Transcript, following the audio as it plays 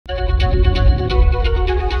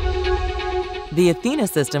The Athena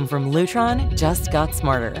system from Lutron just got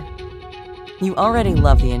smarter. You already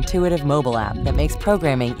love the intuitive mobile app that makes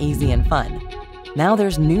programming easy and fun. Now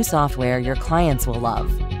there's new software your clients will love.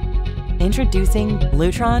 Introducing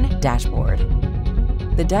Lutron Dashboard.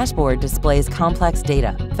 The dashboard displays complex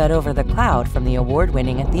data fed over the cloud from the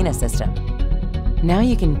award-winning Athena system. Now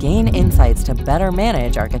you can gain insights to better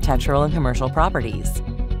manage architectural and commercial properties.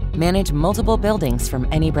 Manage multiple buildings from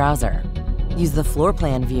any browser. Use the floor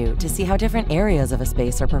plan view to see how different areas of a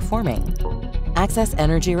space are performing. Access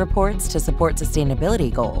energy reports to support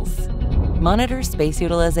sustainability goals. Monitor space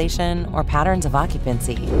utilization or patterns of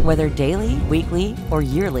occupancy, whether daily, weekly, or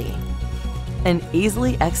yearly. And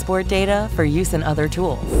easily export data for use in other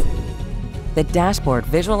tools. The dashboard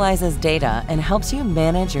visualizes data and helps you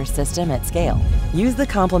manage your system at scale. Use the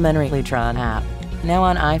complimentary Lutron app, now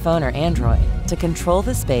on iPhone or Android, to control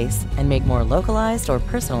the space and make more localized or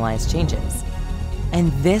personalized changes.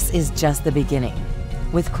 And this is just the beginning.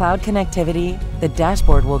 With cloud connectivity, the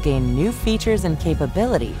dashboard will gain new features and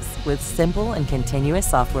capabilities with simple and continuous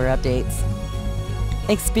software updates.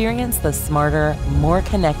 Experience the smarter, more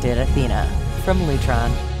connected Athena from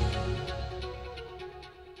Lutron.